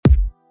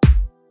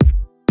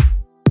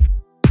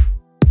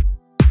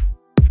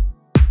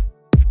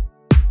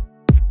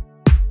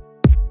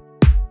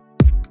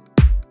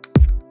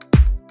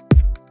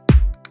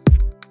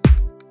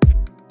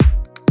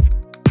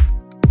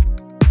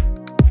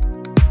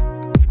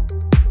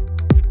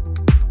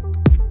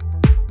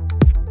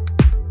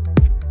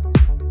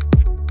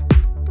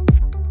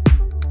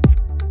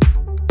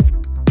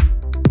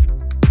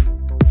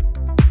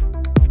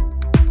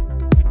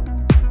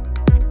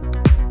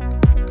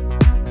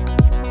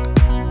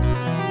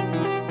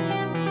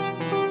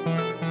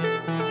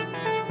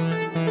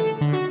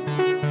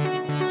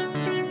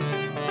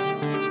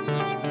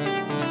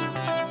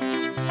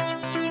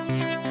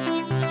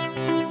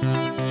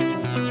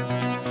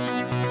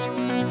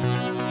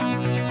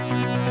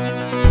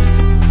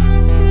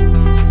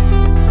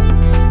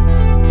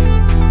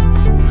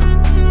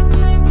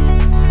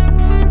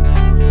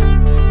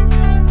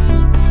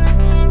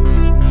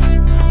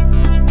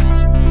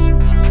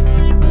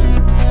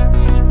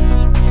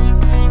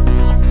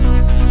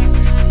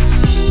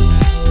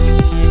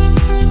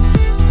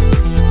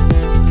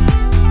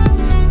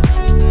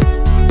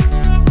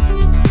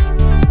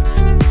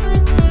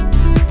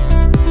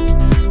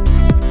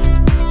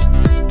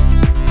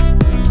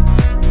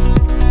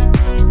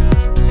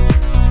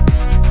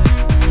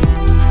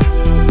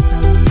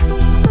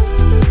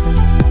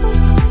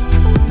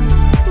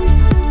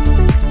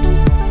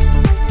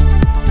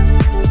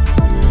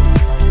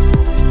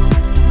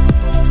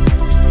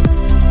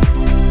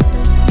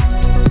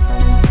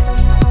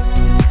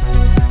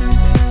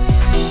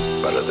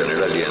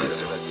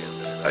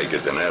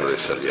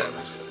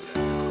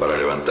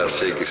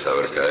levantarse hay que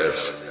saber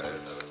caerse.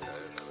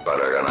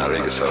 Para ganar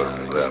hay que saber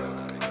perder.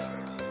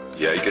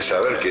 Y hay que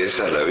saber que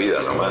esa es la vida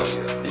nomás.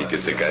 Y que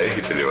te caes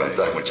y te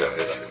levantás muchas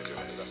veces.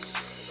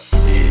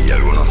 Y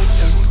algunos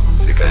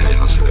se caen y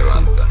no se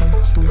levantan.